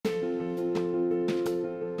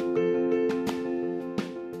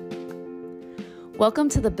Welcome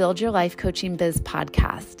to the Build Your Life Coaching Biz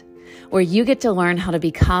podcast, where you get to learn how to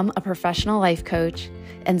become a professional life coach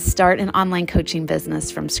and start an online coaching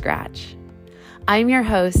business from scratch. I'm your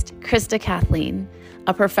host, Krista Kathleen,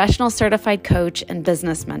 a professional certified coach and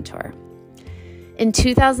business mentor. In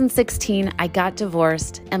 2016, I got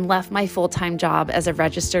divorced and left my full-time job as a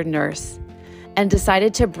registered nurse and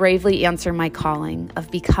decided to bravely answer my calling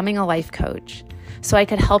of becoming a life coach so I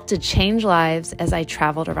could help to change lives as I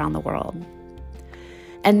traveled around the world.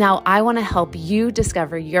 And now I want to help you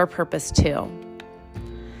discover your purpose too.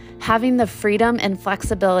 Having the freedom and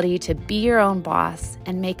flexibility to be your own boss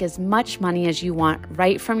and make as much money as you want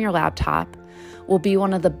right from your laptop will be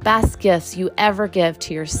one of the best gifts you ever give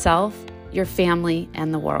to yourself, your family,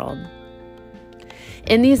 and the world.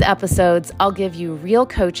 In these episodes, I'll give you real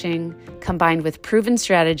coaching combined with proven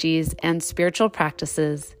strategies and spiritual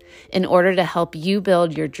practices in order to help you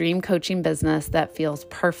build your dream coaching business that feels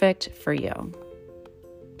perfect for you.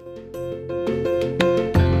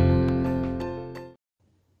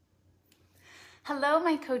 Hello,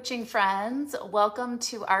 my coaching friends. Welcome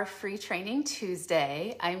to our free training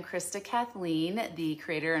Tuesday. I'm Krista Kathleen, the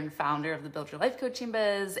creator and founder of the Build Your Life Coaching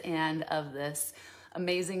Biz and of this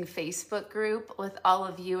amazing Facebook group with all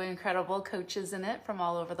of you incredible coaches in it from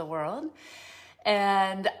all over the world.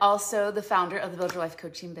 And also the founder of the Build Your Life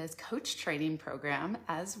Coaching Biz coach training program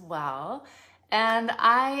as well. And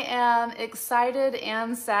I am excited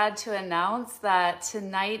and sad to announce that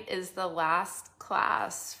tonight is the last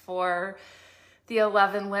class for the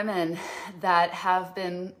 11 women that have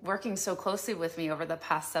been working so closely with me over the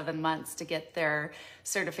past 7 months to get their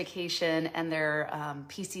certification and their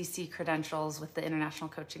PCC credentials with the International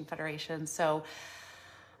Coaching Federation. So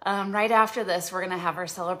right after this, we're going to have our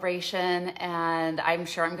celebration, and I'm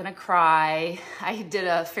sure I'm going to cry. I did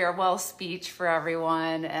a farewell speech for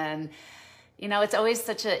everyone, and you know, it's always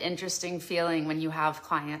such an interesting feeling when you have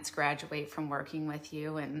clients graduate from working with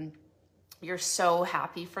you and you're so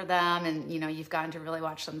happy for them, and you know, you've gotten to really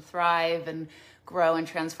watch them thrive and grow and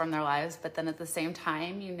transform their lives. But then at the same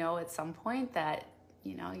time, you know, at some point that,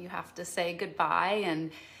 you know, you have to say goodbye and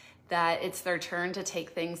that it's their turn to take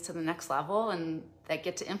things to the next level and that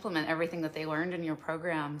get to implement everything that they learned in your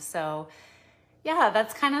program. So yeah,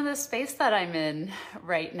 that's kind of the space that I'm in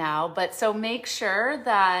right now. But so make sure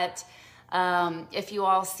that if you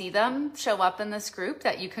all see them show up in this group,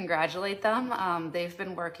 that you congratulate them. They've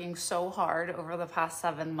been working so hard over the past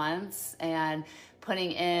 7 months and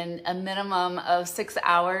putting in a minimum of 6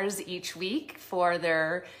 hours each week for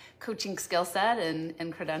their coaching skill set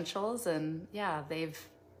and credentials. And yeah,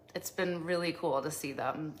 it's been really cool to see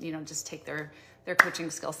them, you know, just take their coaching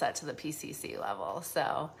skill set to the PCC level.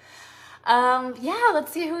 So yeah,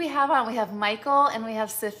 let's see who we have on. We have Michael and we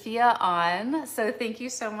have Sophia on. So thank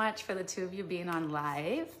you so much for the two of you being on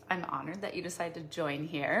live. I'm honored that you decided to join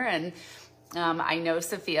here. And I know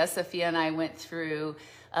Sophia. Sophia and I went through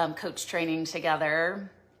coach training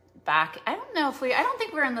together back. I don't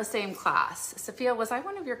think we're in the same class. Sophia, was I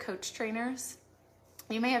one of your coach trainers?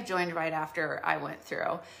 You may have joined right after I went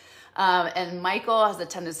through. And Michael has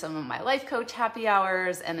attended some of my life coach happy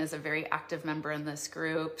hours and is a very active member in this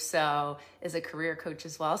group. So is a career coach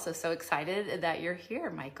as well. So excited that you're here,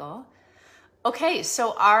 Michael. Okay,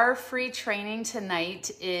 so our free training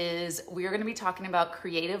tonight is we're going to be talking about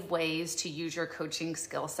creative ways to use your coaching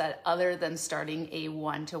skill set other than starting a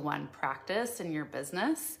one-to-one practice in your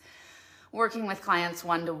business. Working with clients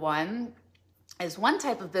one-to-one is one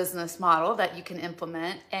type of business model that you can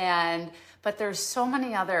implement, but there's so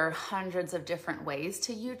many other hundreds of different ways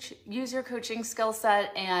to use your coaching skill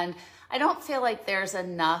set, and I don't feel like there's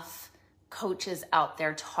enough coaches out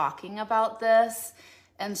there talking about this.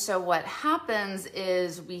 And so what happens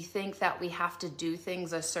is we think that we have to do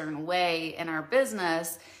things a certain way in our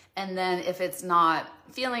business, and then if it's not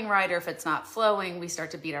feeling right or if it's not flowing, we start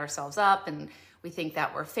to beat ourselves up and we think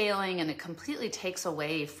that we're failing, and it completely takes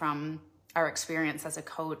away from our experience as a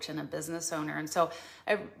coach and a business owner. And so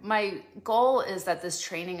my goal is that this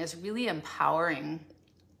training is really empowering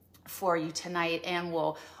for you tonight and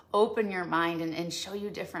will open your mind and show you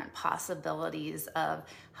different possibilities of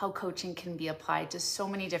how coaching can be applied to so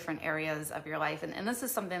many different areas of your life. And this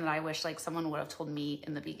is something that I wish like someone would have told me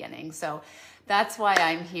in the beginning. So that's why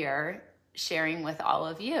I'm here sharing with all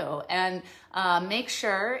of you. And make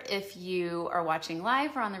sure if you are watching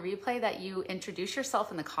live or on the replay that you introduce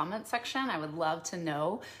yourself in the comment section. I would love to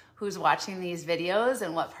know who's watching these videos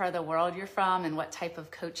and what part of the world you're from and what type of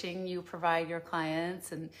coaching you provide your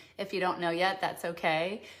clients. And if you don't know yet, that's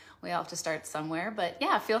okay. We all have to start somewhere. But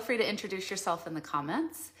yeah, feel free to introduce yourself in the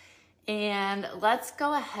comments. And let's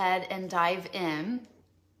go ahead and dive in.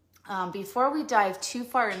 Before we dive too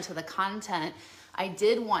far into the content, I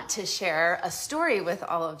did want to share a story with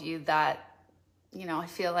all of you that, I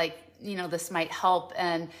feel like, this might help.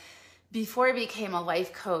 And before I became a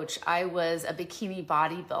life coach, I was a bikini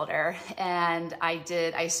bodybuilder, and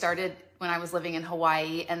I started when I was living in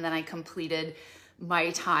Hawaii, and then I completed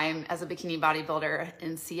my time as a bikini bodybuilder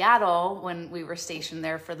in Seattle when we were stationed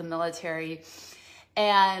there for the military.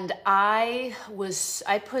 And I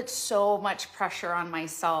put so much pressure on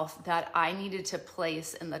myself that I needed to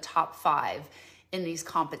place in the top 5 in these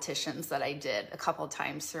competitions that I did a couple of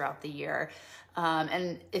times throughout the year.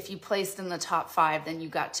 And if you placed in the top 5, then you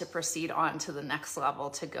got to proceed on to the next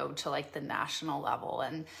level to go to like the national level.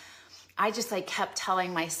 And I just kept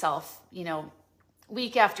telling myself,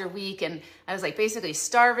 week after week, and I was basically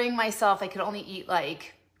starving myself. I could only eat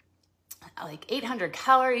like 800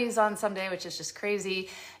 calories on some day, which is just crazy.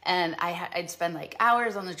 And I'd spend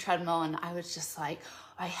hours on the treadmill, and I was just I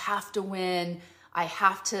have to win. I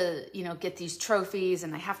have to, get these trophies,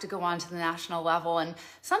 and I have to go on to the national level. And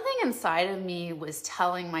something inside of me was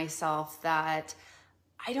telling myself that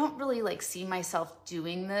I don't really see myself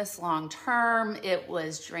doing this long term. It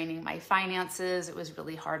was draining my finances. It was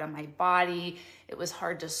really hard on my body. It was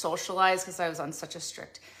hard to socialize because I was on such a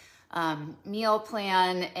strict meal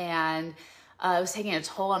plan, and it was taking a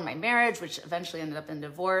toll on my marriage, which eventually ended up in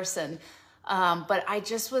divorce. And but I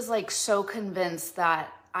just was so convinced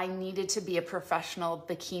that I needed to be a professional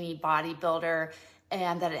bikini bodybuilder,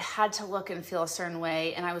 and that it had to look and feel a certain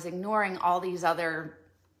way. And I was ignoring all these other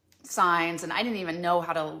signs, and I didn't even know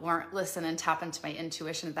how to listen and tap into my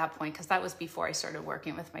intuition at that point, because that was before I started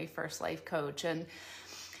working with my first life coach. And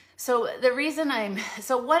so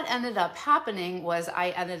what ended up happening was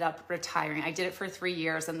I ended up retiring. I did it for 3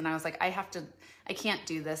 years, and then I was I can't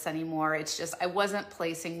do this anymore. It's just, I wasn't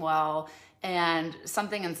placing well, and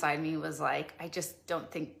something inside me was I just don't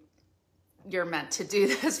think you're meant to do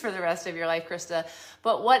this for the rest of your life, Krista.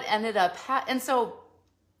 But what ended up, and so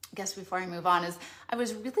I guess before I move on, is I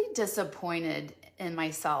was really disappointed in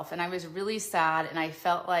myself, and I was really sad, and I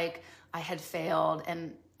felt like I had failed.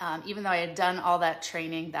 And even though I had done all that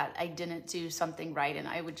training, that I didn't do something right, and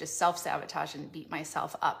I would just self-sabotage and beat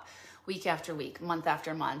myself up week after week, month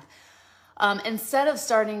after month. Instead of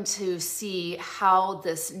starting to see how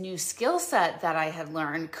this new skill set that I had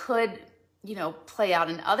learned could, play out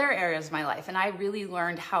in other areas of my life. And I really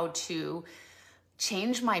learned how to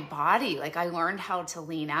change my body. I learned how to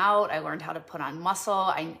lean out. I learned how to put on muscle.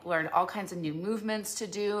 I learned all kinds of new movements to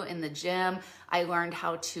do in the gym. I learned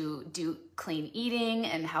how to do clean eating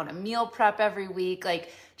and how to meal prep every week.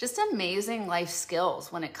 Just amazing life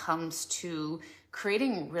skills when it comes to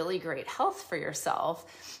creating really great health for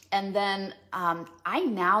yourself. And then I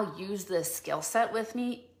now use this skill set with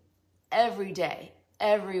me every day,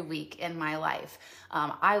 every week in my life.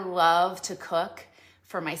 I love to cook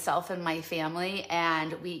for myself and my family,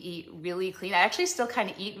 and we eat really clean. I actually still kind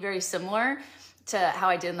of eat very similar to how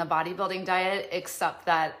I did in the bodybuilding diet, except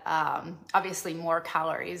that obviously more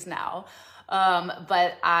calories now.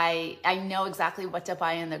 But I know exactly what to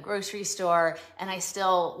buy in the grocery store, and I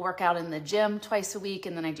still work out in the gym twice a week,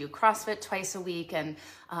 and then I do CrossFit twice a week, and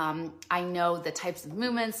I know the types of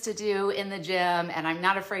movements to do in the gym, and I'm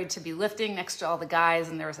not afraid to be lifting next to all the guys.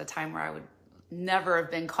 And there was a time where I would never have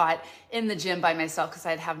been caught in the gym by myself because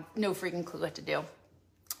I'd have no freaking clue what to do.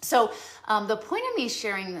 So the point of me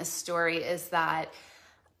sharing this story is that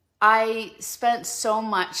I spent so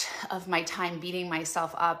much of my time beating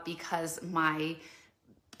myself up because my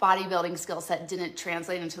bodybuilding skill set didn't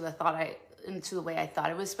translate into the way I thought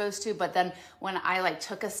it was supposed to. But then when I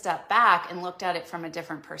took a step back and looked at it from a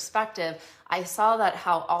different perspective, I saw that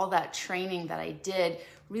how all that training that I did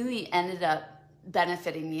really ended up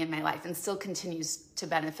benefiting me in my life, and still continues to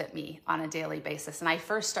benefit me on a daily basis. And I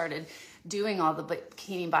first started doing all the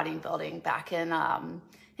bikini bodybuilding back in, I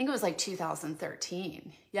think it was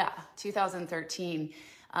 2013. Yeah, 2013.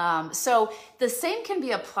 So the same can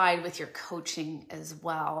be applied with your coaching as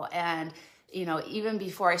well. And, even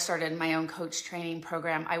before I started my own coach training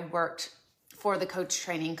program, I worked for the coach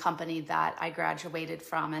training company that I graduated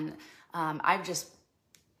from. And I've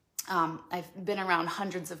been around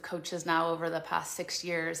hundreds of coaches now over the past 6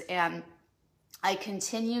 years, and I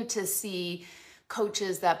continue to see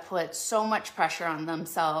coaches that put so much pressure on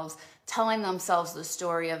themselves, telling themselves the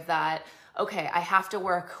story of that, okay, I have to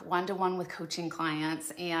work one-to-one with coaching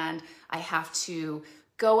clients, and I have to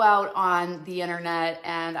go out on the internet,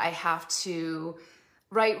 and I have to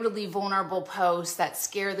write really vulnerable posts that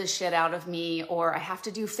scare the shit out of me, or I have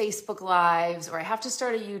to do Facebook Lives, or I have to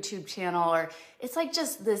start a YouTube channel, or it's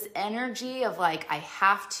just this energy of I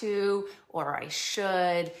have to, or I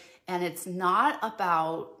should. And it's not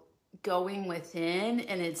about going within,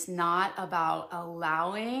 and it's not about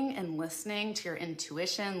allowing and listening to your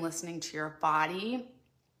intuition, listening to your body.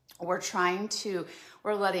 We're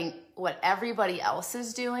letting what everybody else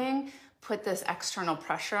is doing put this external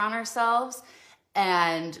pressure on ourselves.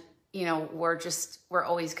 And, we're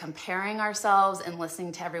always comparing ourselves and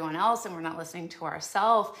listening to everyone else, and we're not listening to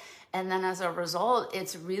ourselves. And then as a result,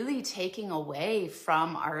 it's really taking away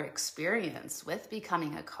from our experience with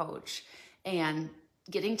becoming a coach and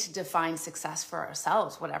getting to define success for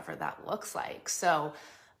ourselves, whatever that looks like. So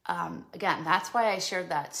again, that's why I shared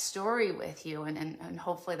that story with you, and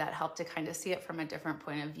hopefully that helped to kind of see it from a different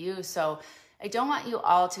point of view. So I don't want you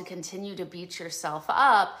all to continue to beat yourself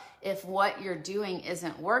up if what you're doing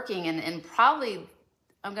isn't working. And probably,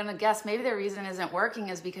 I'm going to guess maybe the reason it isn't working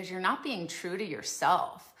is because you're not being true to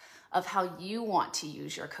yourself of how you want to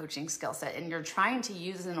use your coaching skill set. And you're trying to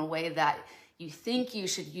use it in a way that you think you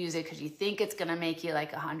should use it because you think it's going to make you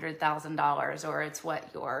like $100,000, or it's what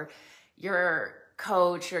your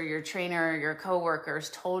coach or your trainer or your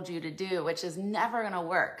coworkers told you to do, which is never going to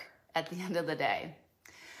work at the end of the day.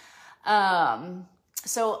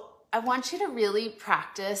 So I want you to really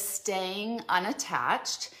practice staying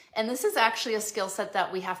unattached. And this is actually a skill set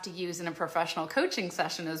that we have to use in a professional coaching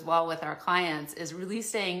session as well with our clients, is really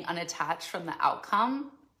staying unattached from the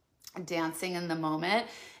outcome, dancing in the moment,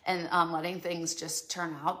 and letting things just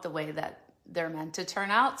turn out the way that they're meant to turn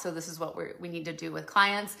out. So this is what we need to do with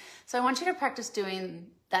clients. So I want you to practice doing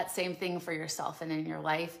that same thing for yourself and in your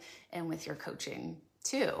life and with your coaching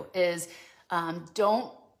too, is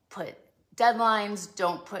don't put deadlines,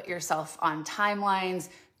 don't put yourself on timelines.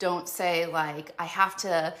 Don't say like, I have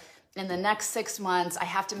to, in the next 6 months, I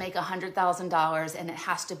have to make $100,000 and it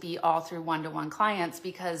has to be all through one-to-one clients,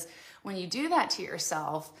 because when you do that to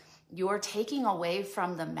yourself, you're taking away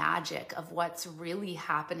from the magic of what's really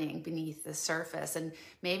happening beneath the surface. And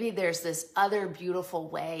maybe there's this other beautiful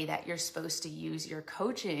way that you're supposed to use your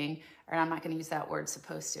coaching, or I'm not going to use that word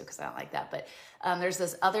supposed to because I don't like that, but there's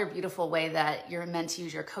this other beautiful way that you're meant to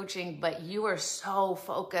use your coaching, but you are so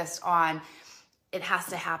focused on it has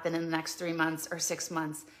to happen in the next 3 months or 6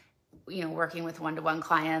 months, working with one-to-one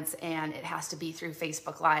clients, and it has to be through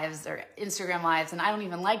Facebook Lives or Instagram Lives, and I don't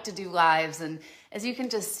even like to do lives. And as you can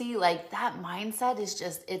just see, like, that mindset is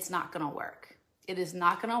just, it's not gonna work. It is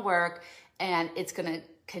not gonna work, and it's gonna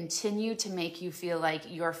continue to make you feel like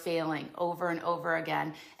you're failing over and over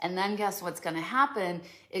again. And then guess what's gonna happen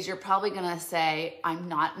is you're probably gonna say, I'm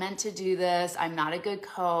not meant to do this, I'm not a good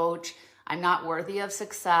coach, I'm not worthy of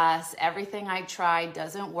success, everything I tried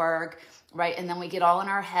doesn't work, right? And then we get all in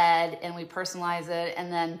our head and we personalize it,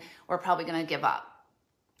 and then we're probably gonna give up.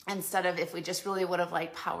 Instead of, if we just really would have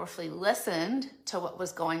like powerfully listened to what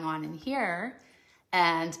was going on in here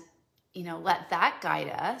and, let that guide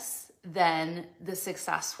us, then the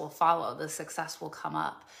success will follow, the success will come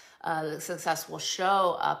up, the success will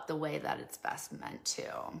show up the way that it's best meant to.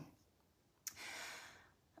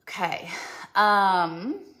 Okay.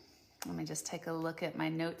 Let me just take a look at my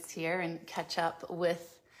notes here and catch up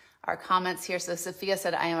with our comments here. So Sophia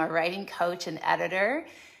said, I am a writing coach and editor.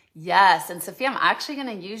 Yes, and Sophia, I'm actually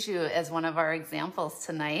going to use you as one of our examples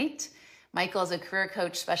tonight. Michael is a career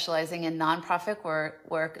coach specializing in nonprofit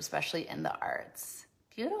work, especially in the arts.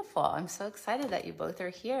 Beautiful. I'm so excited that you both are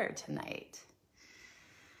here tonight.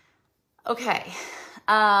 Okay,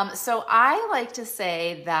 so I like to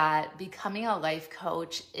say that becoming a life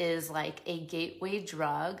coach is like a gateway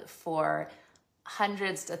drug for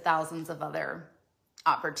hundreds to thousands of other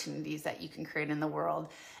opportunities that you can create in the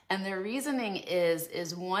world. And the reasoning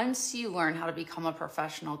is once you learn how to become a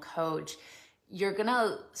professional coach, you're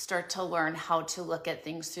gonna start to learn how to look at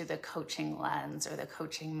things through the coaching lens or the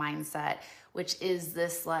coaching mindset, which is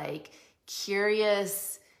this like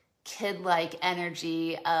curious, kid-like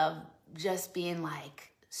energy of just being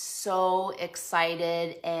like so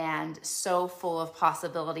excited and so full of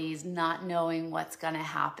possibilities, not knowing what's gonna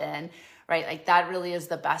happen, right? Like that really is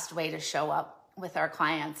the best way to show up with our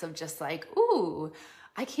clients, of just like, ooh,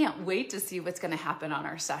 I can't wait to see what's going to happen on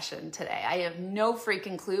our session today. I have no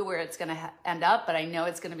freaking clue where it's going to end up, but I know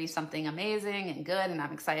it's going to be something amazing and good, and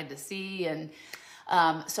I'm excited to see. And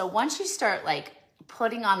so once you start like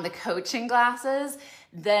putting on the coaching glasses,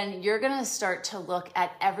 then you're going to start to look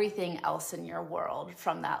at everything else in your world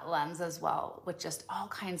from that lens as well, with just all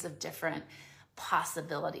kinds of different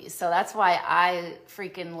possibilities. So that's why I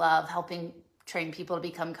freaking love helping train people to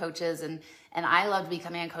become coaches, and I loved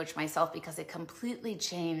becoming a coach myself because it completely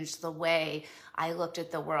changed the way I looked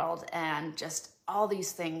at the world and just all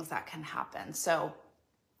these things that can happen. So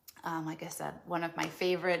like I said, one of my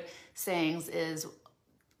favorite sayings is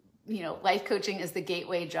life coaching is the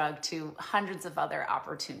gateway drug to hundreds of other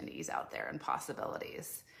opportunities out there and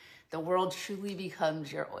possibilities. The world truly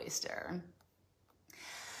becomes your oyster.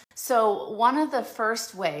 So one of the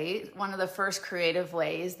first creative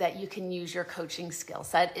ways that you can use your coaching skill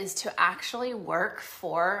set is to actually work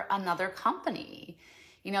for another company.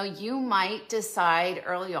 You might decide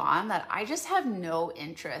early on that I just have no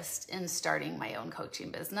interest in starting my own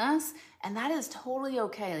coaching business, and that is totally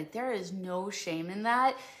okay. Like, there is no shame in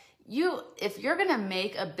that. If you're gonna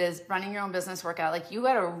make running your own business work out, like, you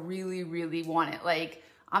gotta really, really want it. Like,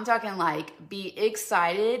 I'm talking like, be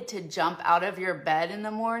excited to jump out of your bed in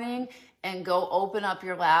the morning and go open up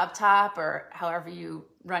your laptop or however you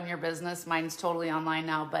run your business. Mine's totally online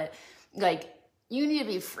now, but like, you need to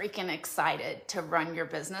be freaking excited to run your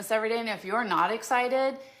business every day. And if you're not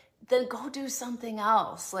excited, then go do something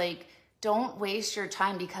else. Like, don't waste your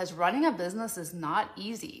time, because running a business is not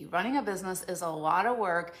easy. Running a business is a lot of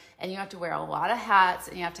work, and you have to wear a lot of hats,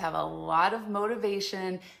 and you have to have a lot of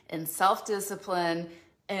motivation and self-discipline.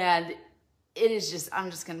 And it is just,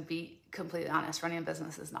 I'm just going to be completely honest, running a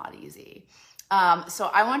business is not easy.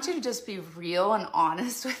 So I want you to just be real and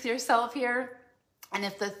honest with yourself here. And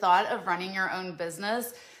if the thought of running your own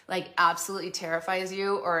business like absolutely terrifies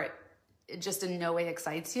you, or it just in no way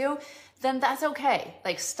excites you, then that's okay.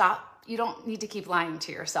 Like, stop. You don't need to keep lying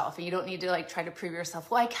to yourself, and you don't need to like try to prove yourself,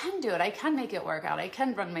 well, I can do it. I can make it work out. I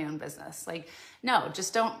can run my own business. Like, no,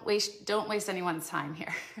 just don't waste anyone's time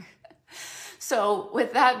here. So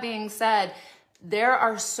with that being said, there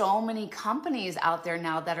are so many companies out there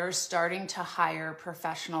now that are starting to hire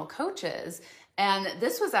professional coaches. And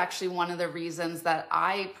this was actually one of the reasons that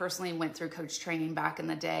I personally went through coach training back in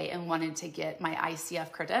the day and wanted to get my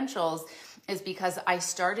ICF credentials, is because I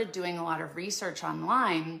started doing a lot of research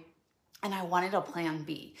online and I wanted a plan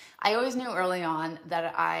B. I always knew early on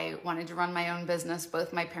that I wanted to run my own business.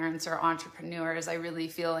 Both my parents are entrepreneurs. I really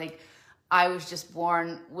feel like I was just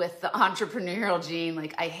born with the entrepreneurial gene.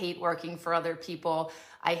 Like, I hate working for other people.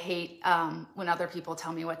 I hate when other people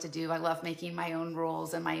tell me what to do. I love making my own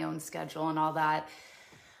rules and my own schedule and all that.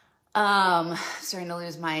 Starting to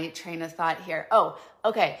lose my train of thought here. Oh,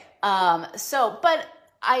 okay. But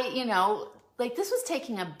I, like, this was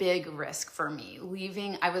taking a big risk for me.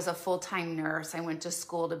 I was a full-time nurse. I went to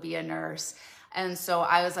school to be a nurse. And so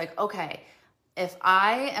I was like, okay, if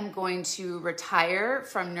I am going to retire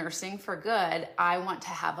from nursing for good, I want to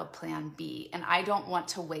have a plan B, and I don't want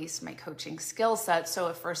to waste my coaching skill set. So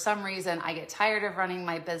if for some reason I get tired of running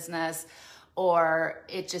my business or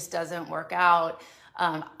it just doesn't work out,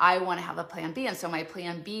 I want to have a plan B. And so my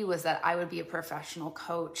plan B was that I would be a professional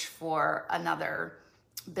coach for another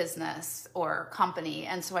business or company.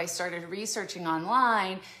 And so I started researching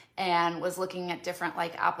online and was looking at different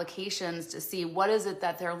like applications to see what is it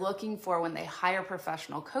that they're looking for when they hire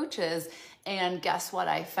professional coaches. And guess what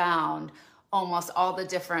I found? Almost all the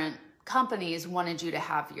different companies wanted you to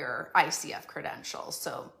have your ICF credentials.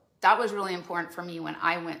 So that was really important for me when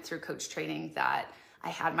I went through coach training, that I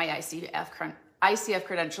had my ICF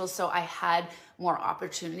credentials, so I had more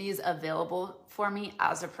opportunities available for me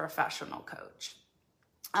as a professional coach.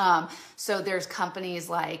 So there's companies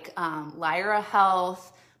like Lyra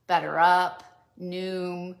Health, Better Up,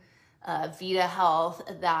 Noom, Vita Health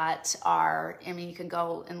that are, you can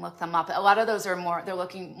go and look them up. A lot of those are they're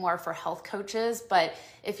looking more for health coaches, but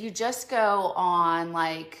if you just go on,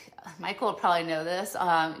 like, Michael will probably know this,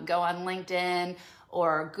 go on LinkedIn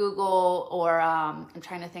or Google, or I'm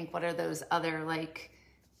trying to think, what are those other like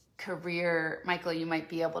career, Michael, you might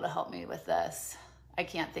be able to help me with this. I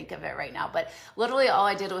can't think of it right now, but literally all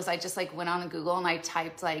I did was I just like went on Google and I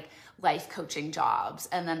typed like life coaching jobs,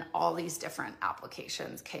 and then all these different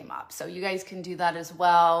applications came up. So you guys can do that as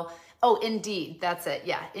well. Oh, Indeed, that's it.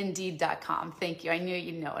 Yeah, Indeed.com. Thank you. I knew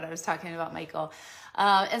you'd know what I was talking about, Michael.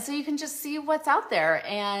 And so you can just see what's out there.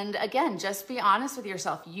 And again, just be honest with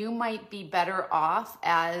yourself. You might be better off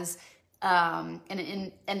as an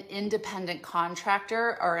independent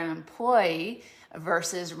contractor or an employee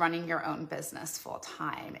versus running your own business full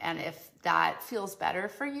time. And if that feels better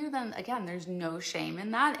for you, then again, there's no shame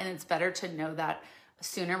in that. And it's better to know that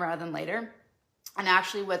sooner rather than later. And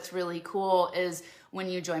actually what's really cool is when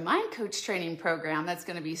you join my coach training program, that's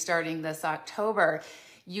going to be starting this October,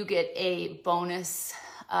 you get a bonus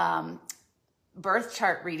birth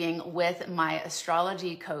chart reading with my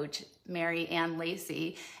astrology coach, Mary Ann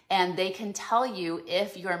Lacey, and they can tell you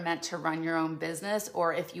if you're meant to run your own business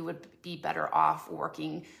or if you would be better off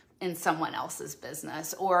working in someone else's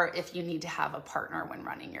business, or if you need to have a partner when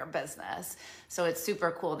running your business. So it's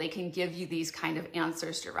super cool. They can give you these kind of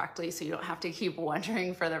answers directly, so you don't have to keep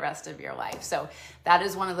wondering for the rest of your life. So that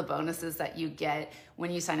is one of the bonuses that you get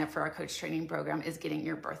when you sign up for our coach training program, is getting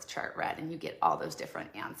your birth chart read, and you get all those different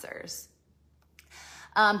answers.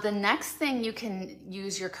 The next thing you can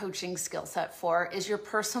use your coaching skill set for is your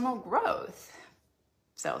personal growth.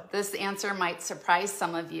 So this answer might surprise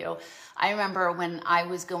some of you. I remember when I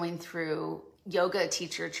was going through yoga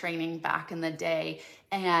teacher training back in the day,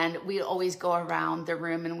 and we'd always go around the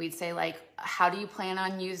room and we'd say, like, how do you plan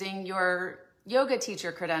on using your yoga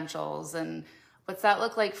teacher credentials? And what's that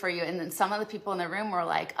look like for you? And then some of the people in the room were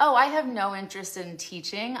like, oh, I have no interest in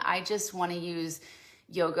teaching. I just want to use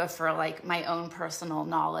yoga for like my own personal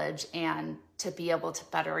knowledge and to be able to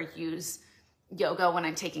better use yoga when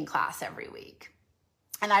I'm taking class every week.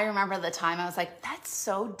 And I remember the time I was like, that's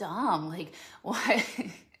so dumb. Like, why?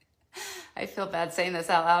 I feel bad saying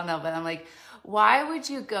this out loud now, but I'm like, why would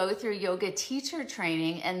you go through yoga teacher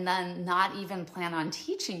training and then not even plan on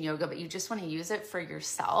teaching yoga, but you just want to use it for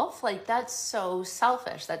yourself? Like, that's so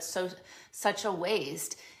selfish. That's such a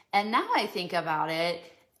waste. And now I think about it,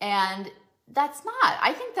 and that's not.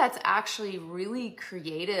 I think that's actually really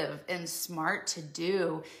creative and smart to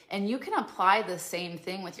do. And you can apply the same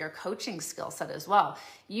thing with your coaching skill set as well.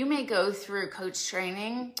 You may go through coach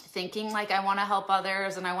training thinking like, I want to help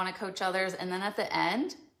others and I want to coach others. And then at the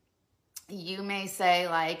end, you may say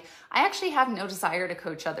like, I actually have no desire to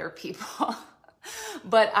coach other people,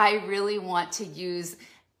 but I really want to use,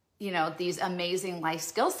 these amazing life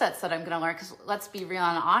skill sets that I'm going to learn. Because let's be real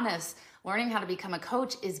and honest, learning how to become a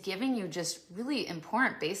coach is giving you just really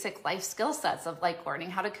important basic life skill sets of like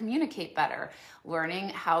learning how to communicate better, learning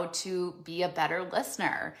how to be a better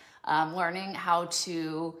listener, learning how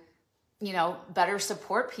to, better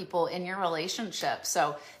support people in your relationship.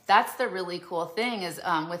 So that's the really cool thing is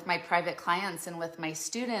with my private clients and with my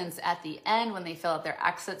students at the end, when they fill out their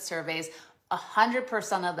exit surveys,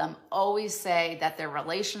 100% of them always say that their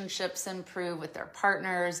relationships improve with their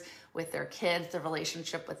partners, with their kids, the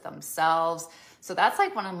relationship with themselves. So that's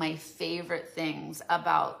like one of my favorite things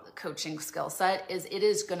about the coaching skill set is it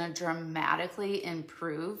is going to dramatically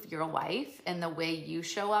improve your life and the way you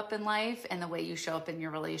show up in life and the way you show up in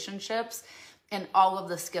your relationships and all of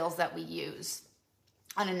the skills that we use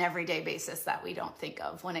on an everyday basis that we don't think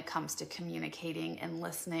of when it comes to communicating and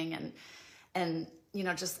listening and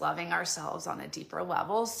just loving ourselves on a deeper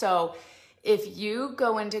level. So if you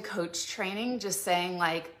go into coach training just saying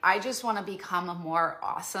like, I just want to become a more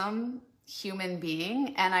awesome human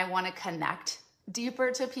being and I want to connect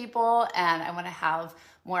deeper to people and I want to have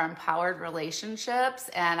more empowered relationships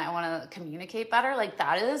and I want to communicate better, like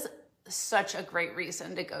that is such a great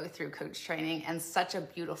reason to go through coach training and such a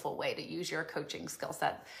beautiful way to use your coaching skill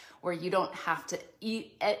set where you don't have to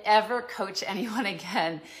ever coach anyone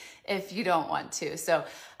again if you don't want to. So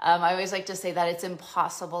I always like to say that it's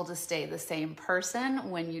impossible to stay the same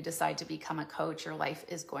person when you decide to become a coach. Your life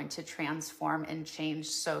is going to transform and change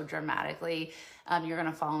so dramatically. You're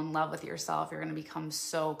going to fall in love with yourself. You're going to become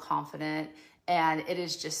so confident. And it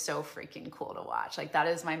is just so freaking cool to watch. Like that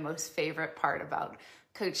is my most favorite part about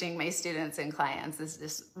coaching my students and clients is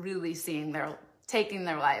just really seeing taking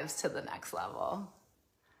their lives to the next level.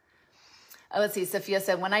 Oh, let's see. Sophia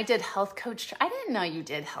said, when I did health coach, I didn't know you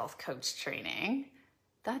did health coach training.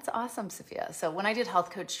 That's awesome, Sophia. So when I did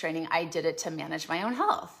health coach training, I did it to manage my own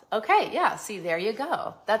health. Okay. Yeah. See, there you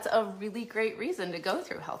go. That's a really great reason to go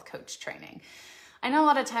through health coach training. I know a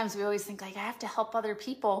lot of times we always think like, I have to help other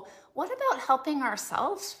people. What about helping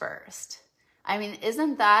ourselves first? I mean,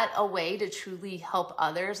 isn't that a way to truly help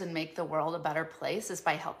others and make the world a better place is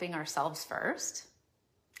by helping ourselves first?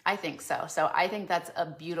 I think so. So I think that's a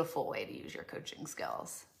beautiful way to use your coaching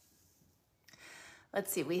skills.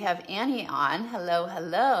 Let's see. We have Annie on. Hello,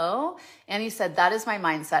 hello. Annie said, that is my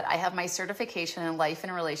mindset. I have my certification in life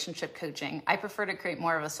and relationship coaching. I prefer to create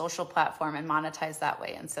more of a social platform and monetize that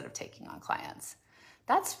way instead of taking on clients.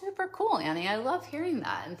 That's super cool, Annie. I love hearing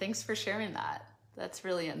that. And thanks for sharing that. That's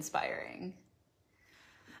really inspiring.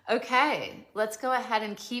 Okay, let's go ahead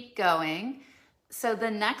and keep going. So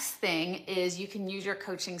the next thing is you can use your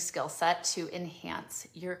coaching skill set to enhance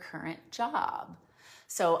your current job.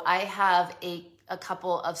 So I have a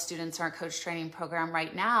couple of students in our coach training program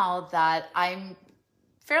right now that I'm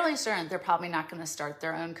fairly certain they're probably not going to start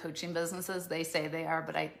their own coaching businesses. They say they are,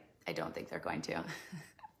 but I don't think they're going to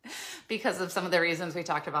because of some of the reasons we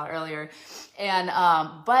talked about earlier. And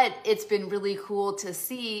but it's been really cool to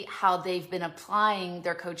see how they've been applying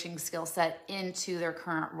their coaching skill set into their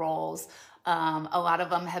current roles. A lot of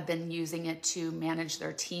them have been using it to manage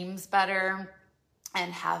their teams better,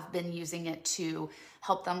 and have been using it to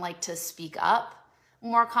help them like to speak up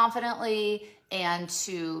more confidently and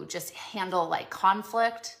to just handle like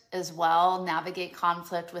conflict as well, navigate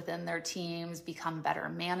conflict within their teams, become better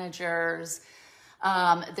managers.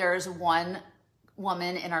 There's one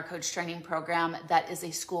woman in our coach training program that is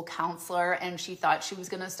a school counselor, and she thought she was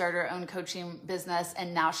going to start her own coaching business,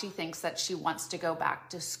 and now she thinks that she wants to go back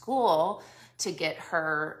to school to get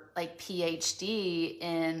her like PhD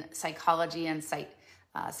in psychology and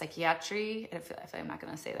psychiatry. If I'm not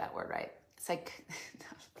going to say that word right, something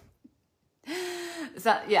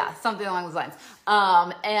along those lines.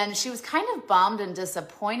 And she was kind of bummed and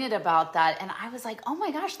disappointed about that. And I was like, oh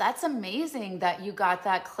my gosh, that's amazing that you got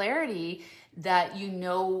that clarity, that you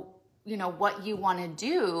know what you want to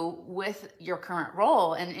do with your current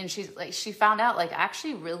role. And she's like, she found out like, I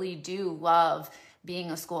actually really do love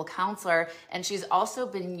being a school counselor. And she's also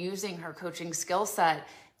been using her coaching skill set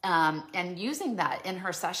and using that in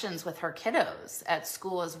her sessions with her kiddos at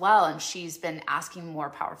school as well. And she's been asking more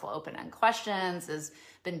powerful open-end questions, has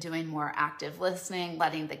been doing more active listening,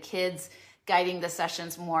 letting the kids guiding the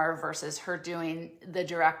sessions more versus her doing the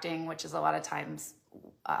directing, which is a lot of times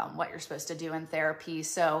what you're supposed to do in therapy.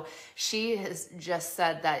 So she has just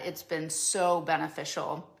said that it's been so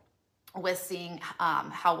beneficial with seeing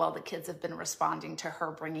how well the kids have been responding to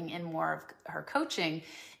her bringing in more of her coaching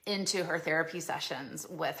into her therapy sessions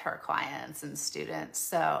with her clients and students.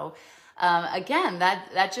 So again,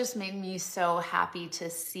 that just made me so happy to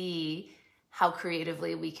see how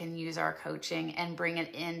creatively we can use our coaching and bring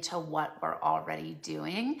it into what we're already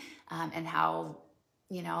doing, and how,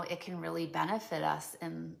 it can really benefit us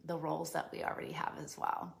in the roles that we already have as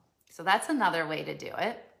well. So that's another way to do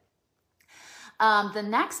it. The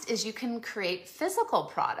next is you can create physical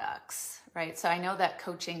products, right? So I know that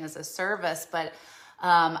coaching is a service, but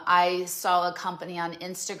I saw a company on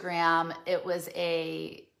Instagram. It was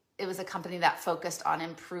a company that focused on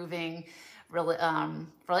improving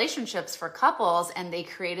relationships for couples, and they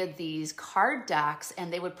created these card decks,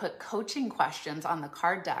 and they would put coaching questions on the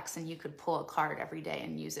card decks, and you could pull a card every day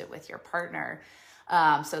and use it with your partner.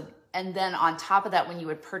 And then on top of that, when you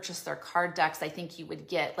would purchase their card decks, I think you would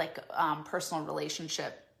get like personal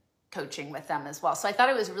relationship coaching with them as well. So I thought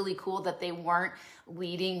it was really cool that they weren't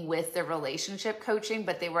leading with the relationship coaching,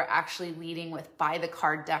 but they were actually leading with buy the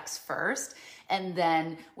card decks first. And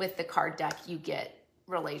then with the card deck, you get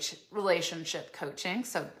relationship coaching.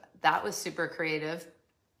 So that was super creative.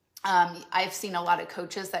 I've seen a lot of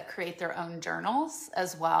coaches that create their own journals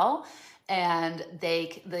as well. And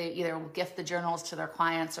they either gift the journals to their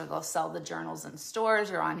clients, or they'll sell the journals in stores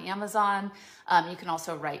or on Amazon. You can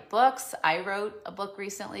also write books. I wrote a book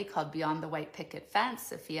recently called Beyond the White Picket Fence.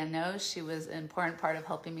 Sophia knows, she was an important part of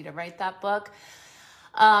helping me to write that book.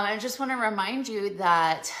 I just want to remind you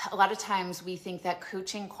that a lot of times we think that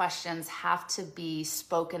coaching questions have to be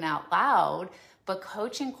spoken out loud, but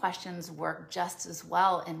coaching questions work just as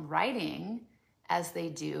well in writing as they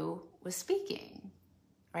do with speaking.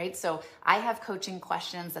 Right? So I have coaching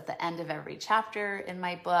questions at the end of every chapter in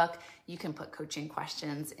my book. You can put coaching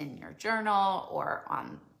questions in your journal, or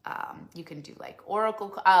on, you can do like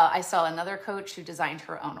Oracle. I saw another coach who designed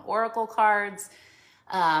her own Oracle cards.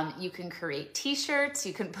 You can create t-shirts.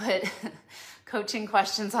 You can put coaching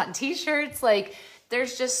questions on t-shirts. Like,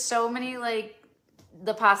 there's just so many, like,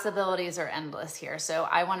 the possibilities are endless here. So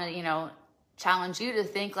I want to, challenge you to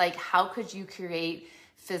think like, how could you create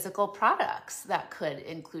physical products that could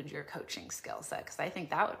include your coaching skill set? Because I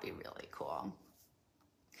think that would be really cool.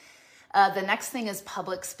 The next thing is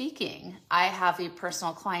public speaking. I have a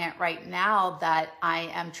personal client right now that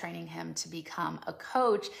I am training him to become a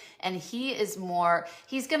coach, and he's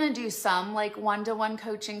going to do some like one-to-one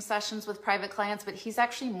coaching sessions with private clients, but he's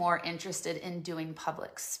actually more interested in doing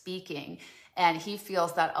public speaking. And he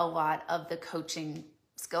feels that a lot of the coaching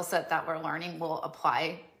skill set that we're learning will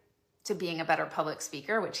apply to being a better public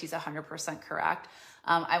speaker, which he's 100% correct.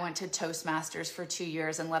 I went to Toastmasters for 2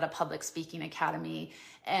 years and led a public speaking academy.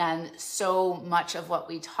 And so much of what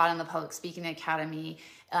we taught in the public speaking academy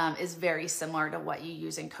is very similar to what you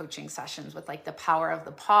use in coaching sessions, with like the power of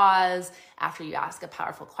the pause. After you ask a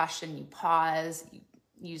powerful question, you pause, you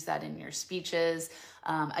use that in your speeches.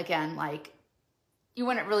 Again, like, you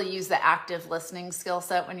wouldn't really use the active listening skill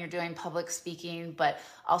set when you're doing public speaking, but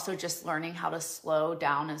also just learning how to slow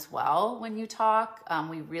down as well when you talk.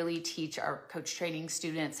 We really teach our coach training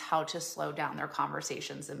students how to slow down their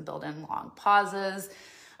conversations and build in long pauses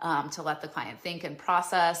to let the client think and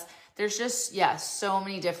process. There's just, so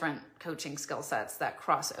many different coaching skill sets that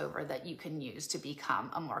cross over that you can use to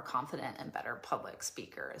become a more confident and better public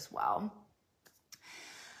speaker as well.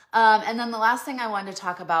 And then the last thing I wanted to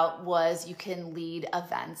talk about was you can lead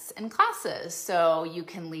events and classes. So you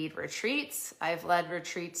can lead retreats. I've led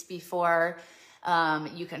retreats before.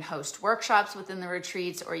 You can host workshops within the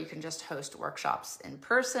retreats, or you can just host workshops in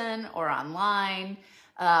person or online.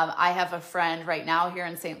 I have a friend right now here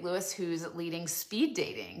in St. Louis who's leading speed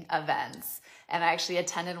dating events. And I actually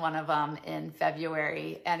attended one of them in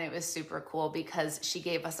February, and it was super cool because she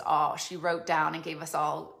wrote down and gave us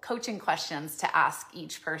all coaching questions to ask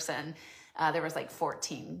each person. There was like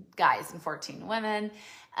 14 guys and 14 women.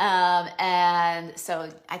 And so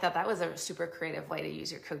I thought that was a super creative way to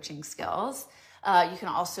use your coaching skills. You can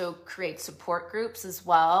also create support groups as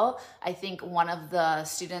well. I think one of the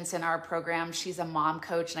students in our program, she's a mom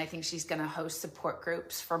coach, and I think she's going to host support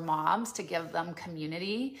groups for moms to give them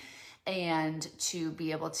community and to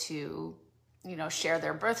be able to, share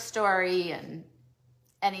their birth story and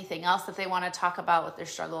anything else that they want to talk about with their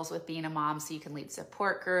struggles with being a mom. So you can lead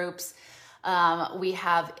support groups. We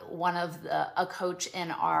have a coach in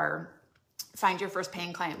our Find Your First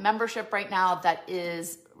Paying Client membership right now that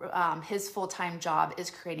is his full-time job is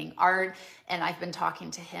creating art, and I've been talking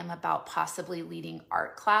to him about possibly leading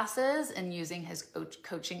art classes and using his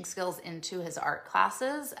coaching skills into his art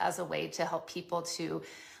classes as a way to help people to,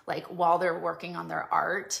 while they're working on their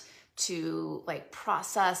art, to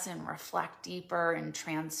process and reflect deeper and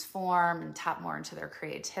transform and tap more into their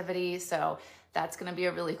creativity. So that's going to be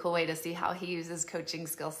a really cool way to see how he uses coaching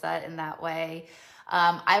skill set in that way.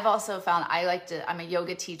 I've also found I'm a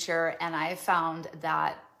yoga teacher, and I found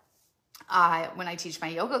that when I teach my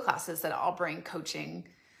yoga classes, that I'll bring coaching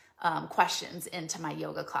questions into my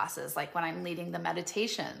yoga classes. Like when I'm leading the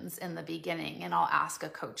meditations in the beginning, and I'll ask a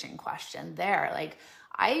coaching question there.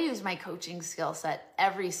 I use my coaching skill set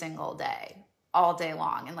every single day, all day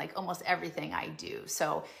long, and almost everything I do.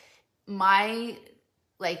 So my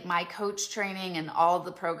coach training and all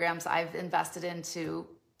the programs I've invested in to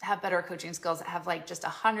have better coaching skills have just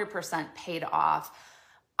 100% paid off.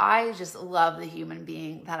 I just love the human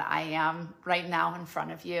being that I am right now in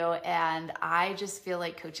front of you. And I just feel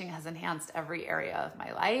like coaching has enhanced every area of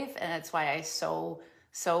my life. And it's why I so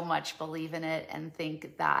much believe in it, and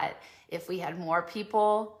think that if we had more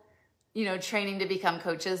people, training to become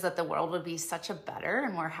coaches, that the world would be such a better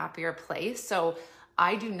and more happier place. So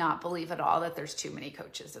I do not believe at all that there's too many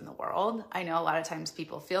coaches in the world. I know a lot of times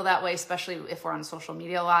people feel that way, especially if we're on social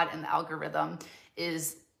media a lot, and the algorithm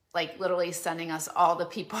is literally sending us all the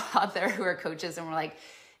people out there who are coaches, and we're like,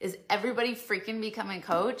 is everybody freaking becoming a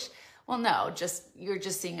coach? Well, no, you're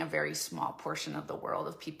just seeing a very small portion of the world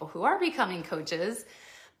of people who are becoming coaches.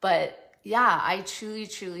 But yeah, I truly,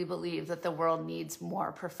 truly believe that the world needs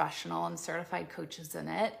more professional and certified coaches in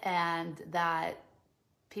it, and that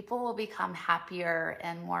people will become happier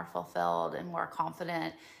and more fulfilled and more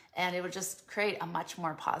confident, and it would just create a much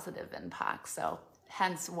more positive impact. So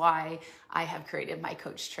hence why I have created my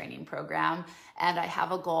coach training program, and I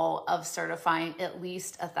have a goal of certifying at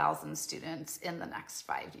least 1,000 students in the next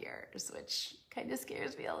 5 years, which kind of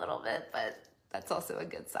scares me a little bit, but that's also a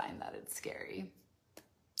good sign that it's scary.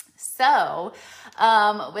 So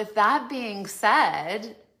with that being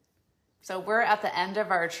said, so we're at the end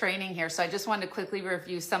of our training here. So I just wanted to quickly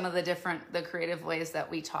review some of the creative ways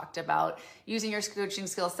that we talked about. Using your coaching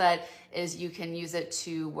skill set is you can use it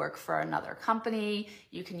to work for another company.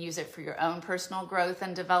 You can use it for your own personal growth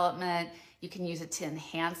and development. You can use it to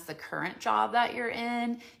enhance the current job that you're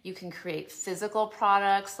in. You can create physical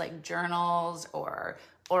products like journals or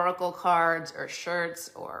oracle cards or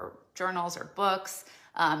shirts or journals or books.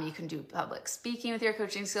 You can do public speaking with your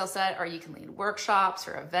coaching skill set, or you can lead workshops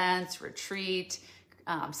or events, retreat,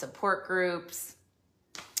 support groups.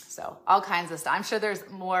 So all kinds of stuff. I'm sure there's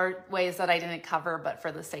more ways that I didn't cover, but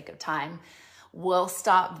for the sake of time, we'll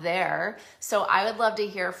stop there. So I would love to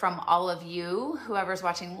hear from all of you, whoever's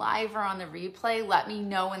watching live or on the replay. Let me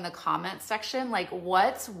know in the comments section,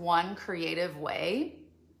 what's one creative way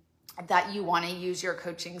that you want to use your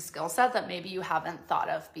coaching skill set that maybe you haven't thought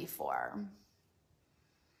of before.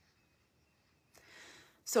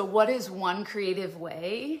 So what is one creative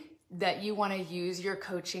way that you want to use your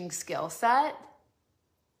coaching skill set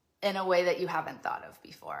in a way that you haven't thought of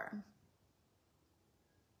before?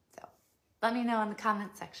 So let me know in the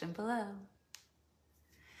comment section below.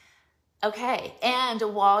 Okay, and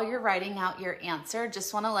while you're writing out your answer,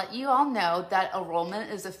 just want to let you all know that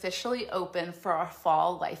enrollment is officially open for our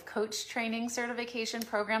fall life coach training certification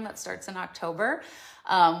program that starts in October.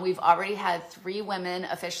 We've already had 3 women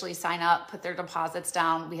officially sign up, put their deposits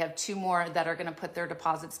down. We have 2 more that are going to put their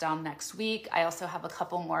deposits down next week. I also have a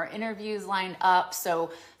couple more interviews lined up.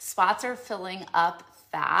 So spots are filling up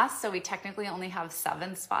fast. So we technically only have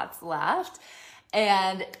 7 spots left.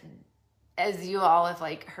 And as you all have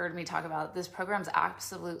heard me talk about, this program's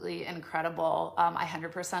absolutely incredible. I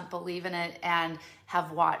 100% believe in it and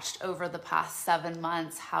have watched over the past 7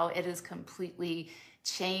 months how it has completely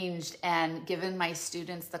changed and given my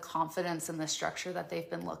students the confidence and the structure that they've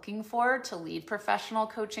been looking for to lead professional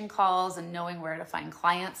coaching calls and knowing where to find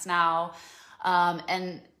clients now,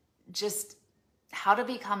 and just how to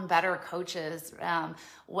become better coaches.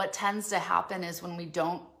 What tends to happen is when we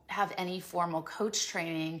don't have any formal coach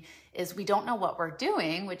training is we don't know what we're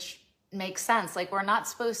doing, which makes sense. We're not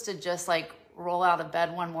supposed to just roll out of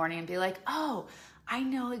bed one morning and be like, oh, I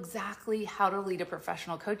know exactly how to lead a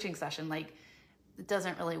professional coaching session. It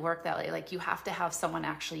doesn't really work that way. You have to have someone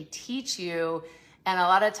actually teach you. And a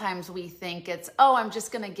lot of times we think it's, oh, I'm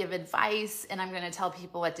just going to give advice and I'm going to tell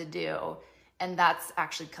people what to do. And that's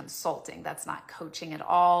actually consulting. That's not coaching at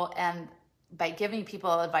all. And by giving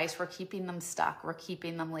people advice, we're keeping them stuck. We're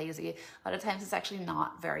keeping them lazy. A lot of times it's actually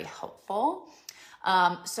not very helpful.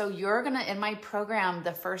 So you're going to, in my program,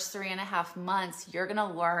 the first 3.5 months, you're going to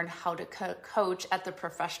learn how to coach at the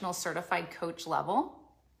professional certified coach level.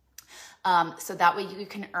 So that way you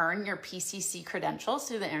can earn your PCC credentials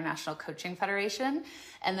through the International Coaching Federation.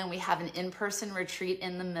 And then we have an in-person retreat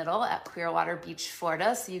in the middle at Clearwater Beach,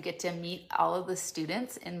 Florida. So you get to meet all of the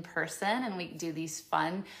students in person and we do these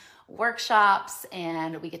fun workshops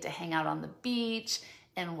and we get to hang out on the beach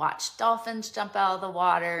and watch dolphins jump out of the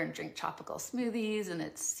water and drink tropical smoothies, and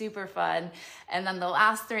it's super fun. And then the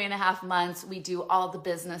last 3.5 months, we do all the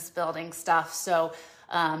business building stuff. So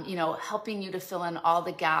helping you to fill in all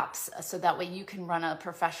the gaps so that way you can run a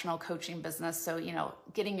professional coaching business. So,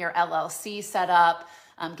 getting your LLC set up,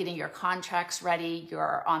 getting your contracts ready,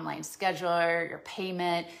 your online scheduler, your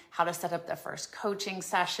payment, how to set up the first coaching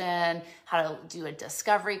session, how to do a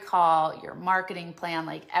discovery call, your marketing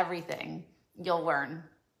plan, everything you'll learn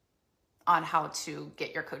on how to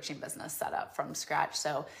get your coaching business set up from scratch.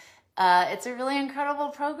 So it's a really incredible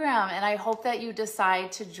program, and I hope that you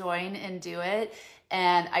decide to join and do it.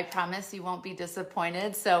 And I promise you won't be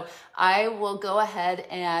disappointed. So I will go ahead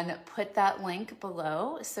and put that link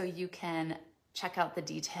below so you can check out the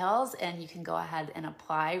details and you can go ahead and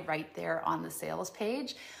apply right there on the sales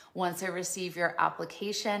page. Once I receive your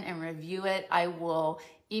application and review it, I will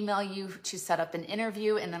email you to set up an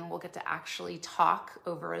interview, and then we'll get to actually talk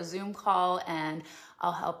over a Zoom call, and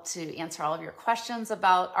I'll help to answer all of your questions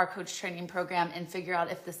about our coach training program and figure out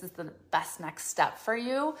if this is the best next step for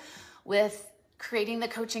you with creating the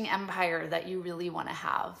coaching empire that you really want to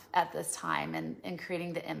have at this time, and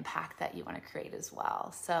creating the impact that you want to create as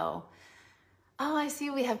well. So, I see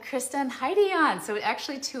we have Krista and Heidi on. So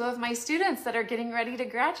actually 2 of my students that are getting ready to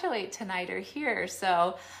graduate tonight are here.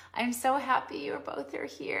 So I'm so happy you both are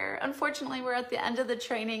here. Unfortunately, we're at the end of the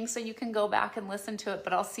training, so you can go back and listen to it,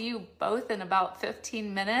 but I'll see you both in about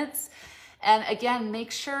 15 minutes. And again, make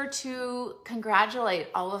sure to congratulate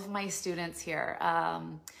all of my students here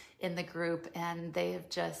in the group. And they've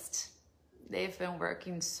been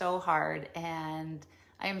working so hard, and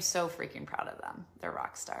I am so freaking proud of them. They're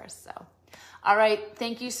rock stars. So, all right.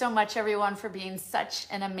 Thank you so much, everyone, for being such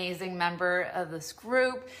an amazing member of this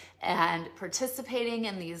group and participating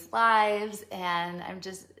in these lives. And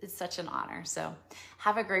it's such an honor. So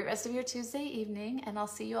have a great rest of your Tuesday evening, and I'll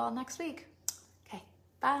see you all next week. Okay.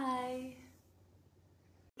 Bye.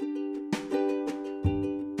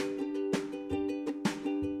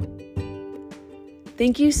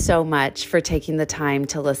 Thank you so much for taking the time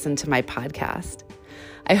to listen to my podcast.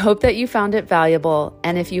 I hope that you found it valuable,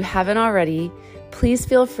 and if you haven't already, please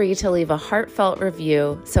feel free to leave a heartfelt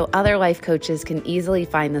review so other life coaches can easily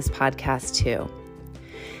find this podcast too.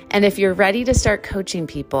 And if you're ready to start coaching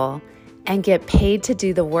people and get paid to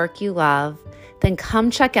do the work you love, then come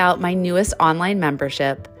check out my newest online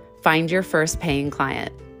membership, Find Your First Paying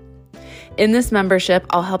Client. In this membership,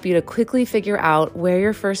 I'll help you to quickly figure out where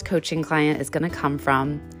your first coaching client is going to come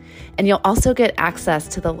from, and you'll also get access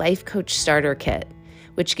to the Life Coach Starter Kit,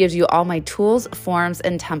 which gives you all my tools, forms,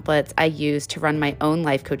 and templates I use to run my own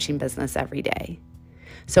life coaching business every day.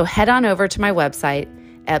 So head on over to my website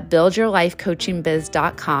at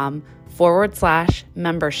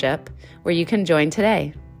buildyourlifecoachingbiz.com/membership, where you can join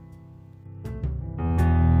today.